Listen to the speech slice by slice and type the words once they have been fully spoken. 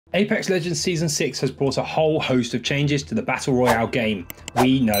Apex Legends Season 6 has brought a whole host of changes to the Battle Royale game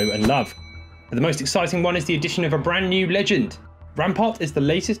we know and love. But the most exciting one is the addition of a brand new legend. Rampart is the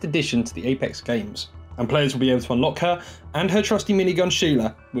latest addition to the Apex games, and players will be able to unlock her and her trusty minigun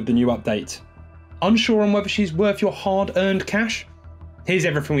Sheila with the new update. Unsure on whether she's worth your hard-earned cash? Here's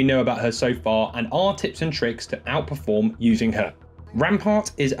everything we know about her so far and our tips and tricks to outperform using her.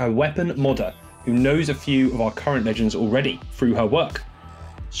 Rampart is a weapon modder who knows a few of our current legends already through her work.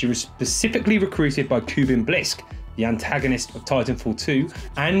 She was specifically recruited by Kuban Blisk, the antagonist of Titanfall 2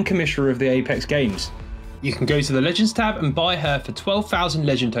 and commissioner of the Apex games. You can go to the Legends tab and buy her for 12,000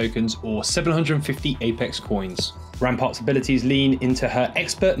 Legend tokens or 750 Apex coins. Rampart's abilities lean into her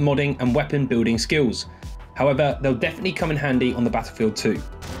expert modding and weapon building skills. However, they'll definitely come in handy on the battlefield too.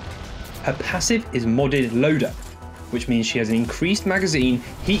 Her passive is modded Loda, which means she has an increased magazine,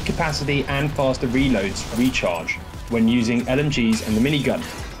 heat capacity and faster reloads recharge when using LMGs and the minigun.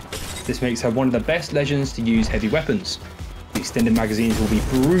 This makes her one of the best legends to use heavy weapons. The extended magazines will be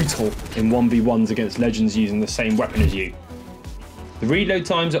brutal in 1v1s against legends using the same weapon as you. The reload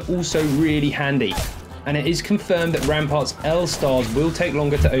times are also really handy, and it is confirmed that Rampart's L stars will take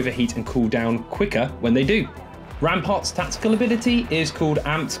longer to overheat and cool down quicker when they do. Rampart's tactical ability is called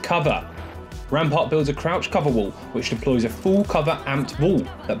Amped Cover. Rampart builds a crouch cover wall, which deploys a full cover amped wall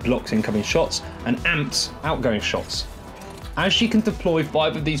that blocks incoming shots and amps outgoing shots. As she can deploy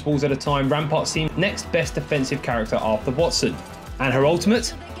 5 of these walls at a time, Rampart seems next best defensive character after Wattson. And her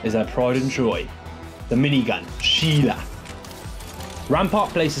ultimate is her pride and joy, the minigun, Sheila.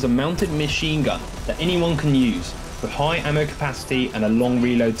 Rampart places a mounted machine gun that anyone can use, with high ammo capacity and a long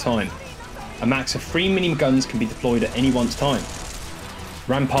reload time. A max of 3 miniguns can be deployed at any one's time.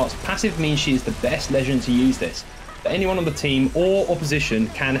 Rampart's passive means she is the best legend to use this, but anyone on the team or opposition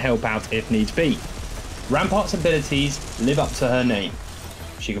can help out if needs be. Rampart's abilities live up to her name.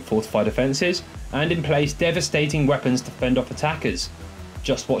 She can fortify defences and in place devastating weapons to fend off attackers.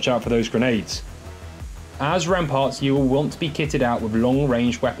 Just watch out for those grenades. As Ramparts, you will want to be kitted out with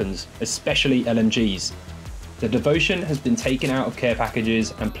long-range weapons, especially LMGs. The Devotion has been taken out of care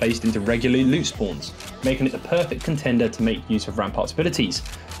packages and placed into regular loot spawns, making it the perfect contender to make use of Rampart's abilities,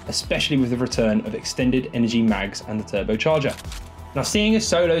 especially with the return of extended energy mags and the turbocharger. Now, seeing as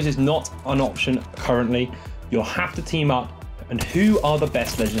solos is not an option currently, you'll have to team up, and who are the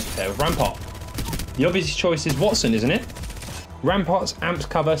best legends to pair with Rampart? The obvious choice is Wattson, isn't it? Rampart's amped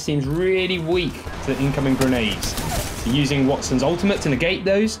cover seems really weak to incoming grenades. So using Wattson's ultimate to negate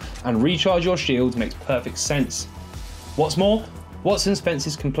those and recharge your shields makes perfect sense. What's more, Wattson's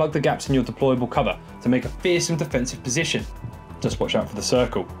fences can plug the gaps in your deployable cover to make a fearsome defensive position. Just watch out for the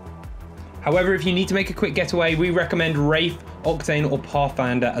circle. However, if you need to make a quick getaway, we recommend Wraith, Octane or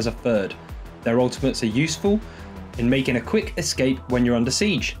Pathfinder as a third. Their ultimates are useful in making a quick escape when you're under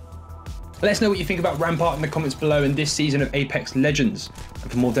siege. Let us know what you think about Rampart in the comments below in this season of Apex Legends.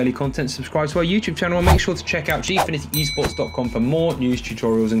 And for more daily content, subscribe to our YouTube channel and make sure to check out Gfinity Esports.com for more news,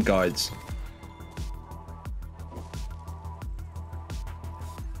 tutorials and guides.